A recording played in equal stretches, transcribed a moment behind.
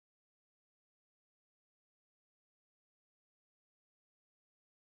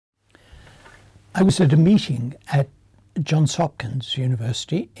I was at a meeting at Johns Hopkins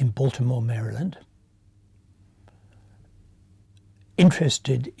University in Baltimore, Maryland,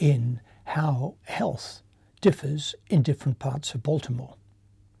 interested in how health differs in different parts of Baltimore.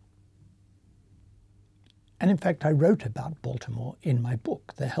 And in fact, I wrote about Baltimore in my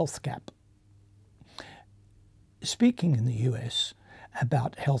book, The Health Gap. Speaking in the US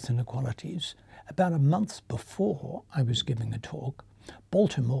about health inequalities, about a month before I was giving a talk,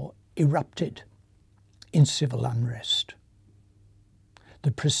 Baltimore erupted in civil unrest.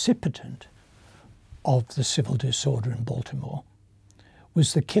 The precipitant of the civil disorder in Baltimore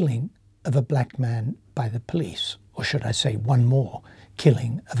was the killing of a black man by the police, or should I say one more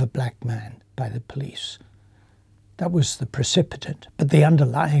killing of a black man by the police. That was the precipitant, but the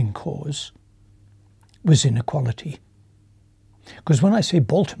underlying cause was inequality. Because when I say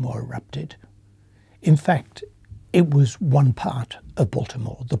Baltimore erupted, in fact, it was one part of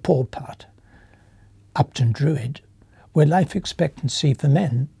Baltimore, the poor part, Upton Druid, where life expectancy for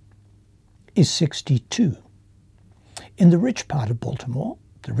men is 62. In the rich part of Baltimore,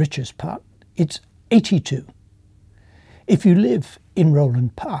 the richest part, it's 82. If you live in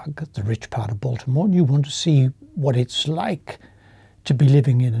Roland Park, the rich part of Baltimore, and you want to see what it's like to be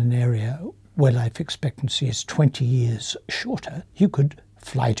living in an area where life expectancy is 20 years shorter, you could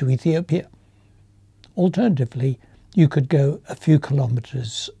fly to Ethiopia. Alternatively, you could go a few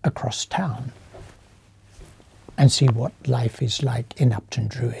kilometers across town and see what life is like in Upton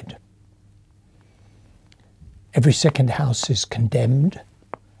Druid. Every second house is condemned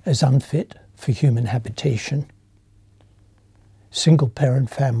as unfit for human habitation. Single-parent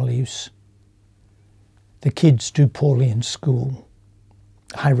families. The kids do poorly in school.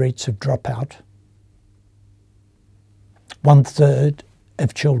 High rates of dropout. 1/3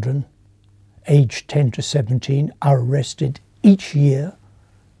 of children aged 10 to 17 are arrested each year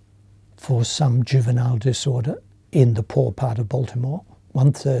for some juvenile disorder in the poor part of Baltimore.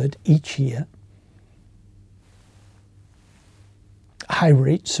 1/3 each year. High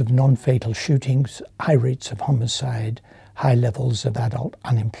rates of non-fatal shootings, high rates of homicide, high levels of adult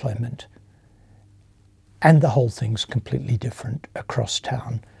unemployment. And the whole thing's completely different across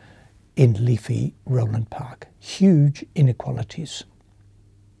town in leafy Roland Park. Huge inequalities.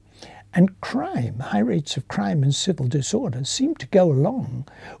 And crime, high rates of crime and civil disorder seem to go along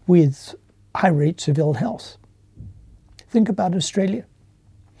with high rates of ill health. Think about Australia.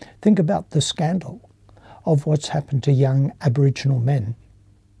 Think about the scandal of what's happened to young Aboriginal men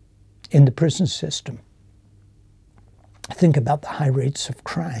in the prison system. Think about the high rates of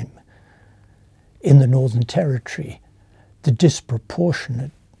crime in the Northern Territory, the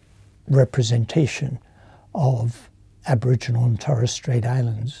disproportionate representation of Aboriginal and Torres Strait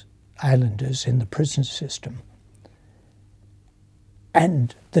Islanders in the prison system,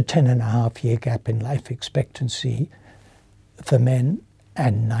 and the 10.5-year gap in life expectancy for men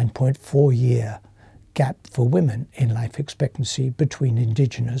and 9.4-year gap for women in life expectancy between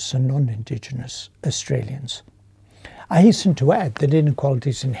Indigenous and non-Indigenous Australians. I hasten to add that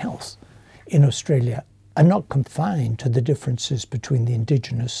inequalities in health in Australia are not confined to the differences between the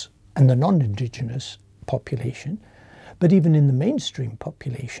Indigenous and the non-Indigenous population, but even in the mainstream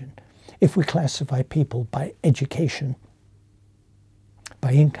population, if we classify people by education,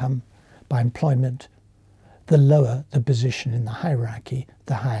 by income, by employment, the lower the position in the hierarchy,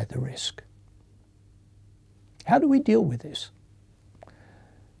 the higher the risk. How do we deal with this?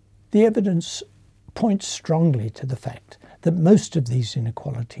 The evidence points strongly to the fact that most of these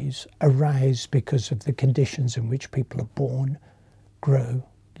inequalities arise because of the conditions in which people are born, grow,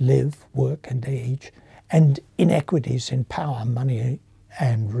 live, work and age, and inequities in power, money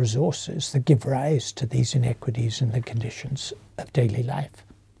and resources that give rise to these inequities in the conditions of daily life.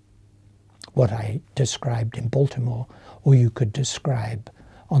 What I described in Baltimore, or you could describe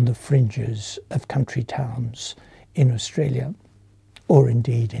on the fringes of country towns in Australia, or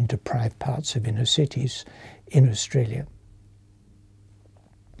indeed in deprived parts of inner cities in Australia.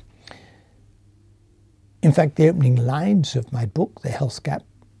 In fact, the opening lines of my book, The Health Gap,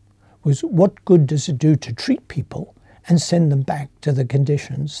 was what good does it do to treat people and send them back to the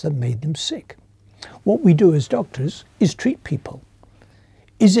conditions that made them sick? What we do as doctors is treat people.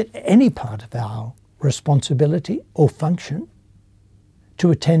 Is it any part of our responsibility or function to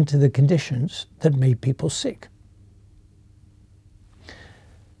attend to the conditions that made people sick?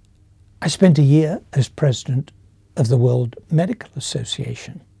 I spent a year as president of the World Medical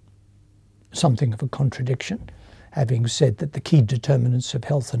Association. Something of a contradiction, having said that the key determinants of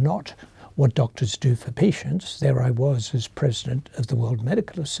health are not what doctors do for patients. There I was as president of the World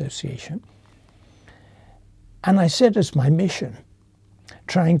Medical Association. And I said as my mission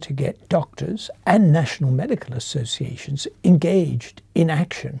trying to get doctors and national medical associations engaged in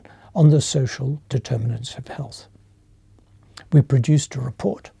action on the social determinants of health. We produced a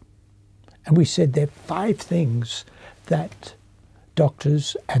report and we said there are 5 things that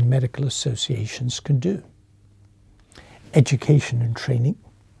doctors and medical associations can do. Education and training,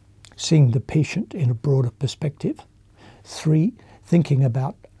 seeing the patient in a broader perspective. 3, thinking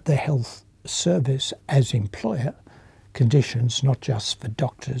about the health service as employer, conditions not just for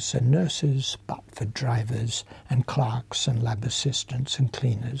doctors and nurses, but for drivers and clerks and lab assistants and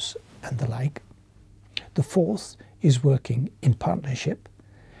cleaners and the like. The 4th is working in partnership.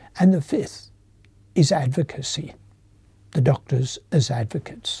 And the 5th is advocacy, the doctors as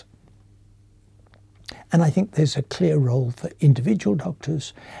advocates. And I think there's a clear role for individual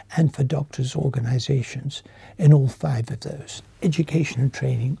doctors and for doctors' organisations in all 5 of those. Education and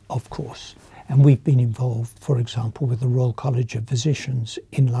training, of course. And we've been involved, for example, with the Royal College of Physicians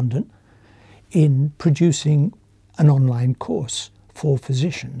in London in producing an online course for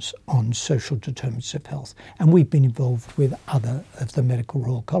physicians on social determinants of health. And we've been involved with other of the medical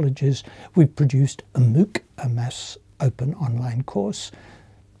royal colleges. We've produced a MOOC, a mass open online course,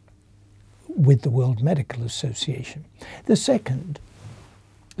 with the World Medical Association. The second,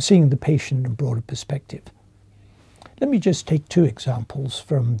 seeing the patient in a broader perspective. Let me just take 2 examples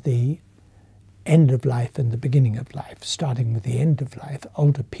from the end of life and the beginning of life, starting with the end of life,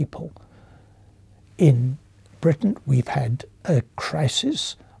 older people. In Britain, we've had a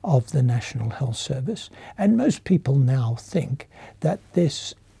crisis of the National Health Service, and most people now think that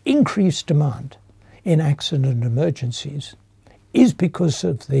this increased demand in accident emergencies is because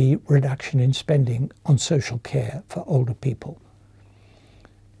of the reduction in spending on social care for older people.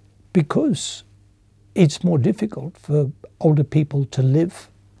 Because it's more difficult for older people to live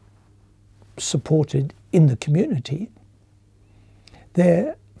supported in the community,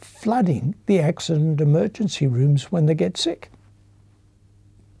 they're flooding the accident emergency rooms when they get sick.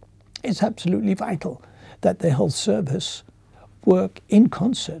 It's absolutely vital that the health service work in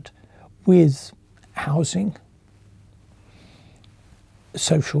concert with housing,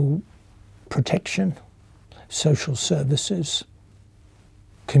 social protection, social services,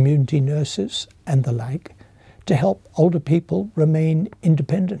 community nurses and the like, to help older people remain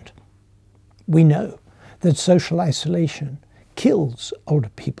independent. We know that social isolation kills older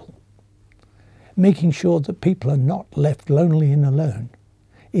people. Making sure that people are not left lonely and alone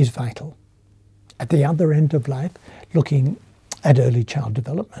is vital. At the other end of life, looking at early child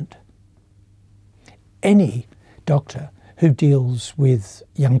development. Any doctor who deals with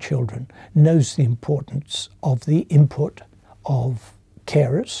young children knows the importance of the input of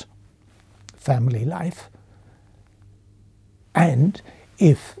carers, family life, and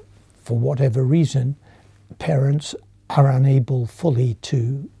if, for whatever reason, parents are unable fully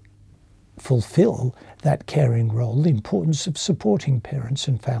to fulfill that caring role, the importance of supporting parents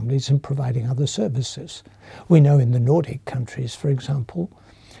and families and providing other services. We know in the Nordic countries, for example,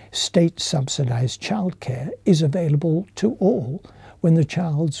 state-subsidised childcare is available to all when the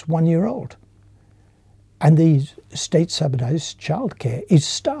child's 1 year old. And the state-subsidised childcare is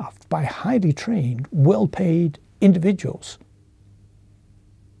staffed by highly trained, well-paid individuals.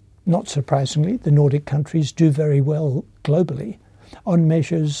 Not surprisingly, the Nordic countries do very well globally on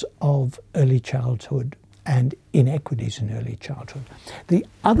measures of early childhood and inequities in early childhood. The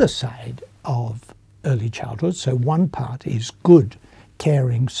other side of early childhood, so one part is good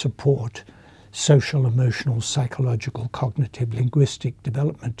caring support, social, emotional, psychological, cognitive, linguistic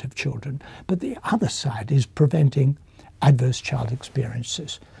development of children. But the other side is preventing adverse child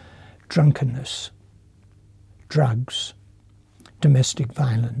experiences, drunkenness, drugs, domestic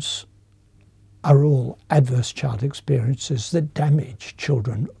violence are all adverse child experiences that damage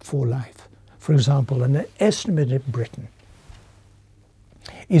children for life. For example, an estimate in Britain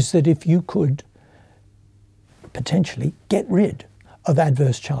is that if you could potentially get rid of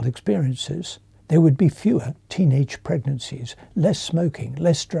adverse child experiences, there would be fewer teenage pregnancies, less smoking,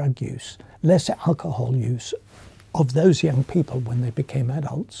 less drug use, less alcohol use of those young people when they became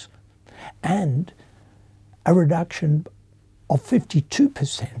adults, and a reduction of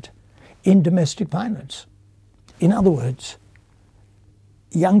 52% in domestic violence. In other words,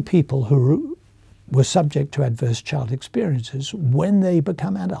 young people who were subject to adverse child experiences, when they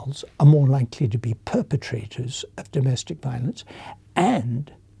become adults, are more likely to be perpetrators of domestic violence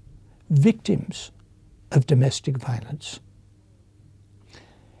and victims of domestic violence.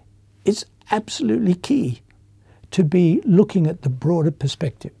 It's absolutely key to be looking at the broader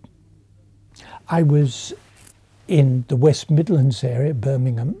perspective. I was in the West Midlands area,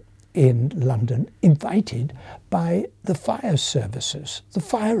 Birmingham, in London, invited by the fire services, the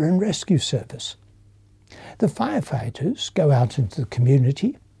fire and rescue service. The firefighters go out into the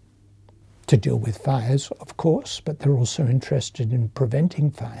community to deal with fires, of course, but they're also interested in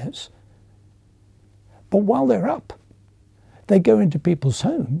preventing fires. But while they're up, they go into people's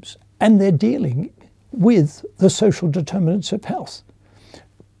homes and they're dealing with the social determinants of health.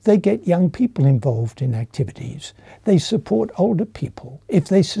 They get young people involved in activities. They support older people. If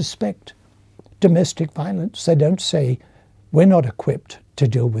they suspect domestic violence, they don't say, we're not equipped to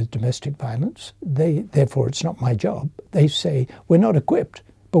deal with domestic violence, therefore it's not my job. They say, we're not equipped,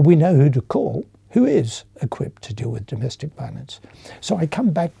 but we know who to call, who is equipped to deal with domestic violence. So I come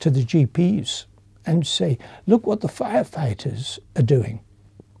back to the GPs and say, look what the firefighters are doing.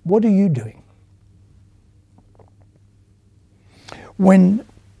 What are you doing? When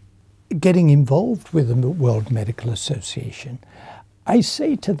getting involved with the World Medical Association, I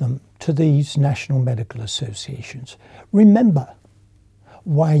say to them, to these national medical associations, remember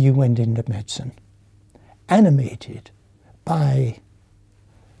why you went into medicine, animated by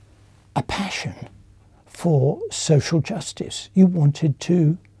a passion for social justice. You wanted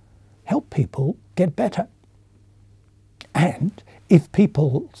to help people get better. And if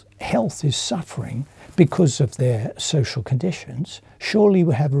people's health is suffering because of their social conditions, surely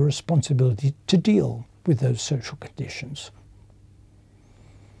we have a responsibility to deal with those social conditions.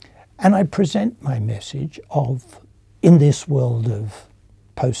 And I present my message of, in this world of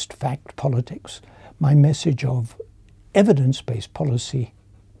post-fact politics, my message of evidence-based policy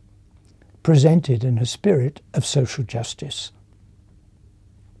presented in a spirit of social justice.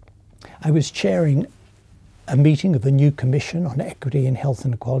 I was chairing a meeting of a new commission on equity and health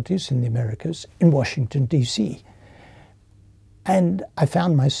inequalities in the Americas in Washington, D.C. And I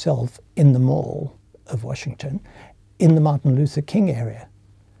found myself in the Mall of Washington, in the Martin Luther King area.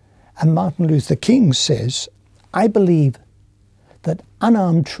 And Martin Luther King says, I believe that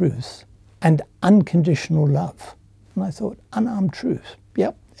unarmed truth and unconditional love. And I thought, unarmed truth,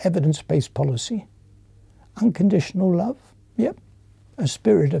 yep, evidence-based policy. Unconditional love, yep, a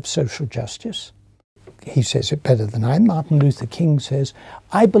spirit of social justice. He says it better than I. Martin Luther King says,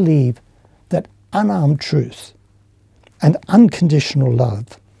 I believe that unarmed truth and unconditional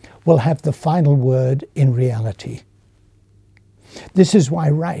love will have the final word in reality. This is why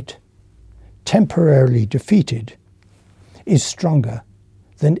right, temporarily defeated, is stronger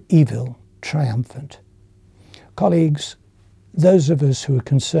than evil triumphant. Colleagues, those of us who are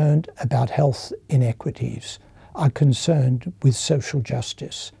concerned about health inequities are concerned with social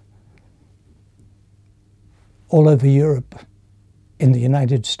justice. All over Europe, in the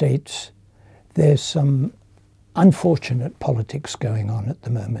United States, there's some unfortunate politics going on at the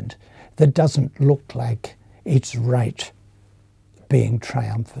moment that doesn't look like it's right being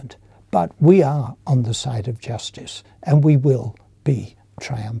triumphant. But we are on the side of justice, and we will be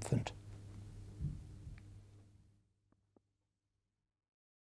triumphant.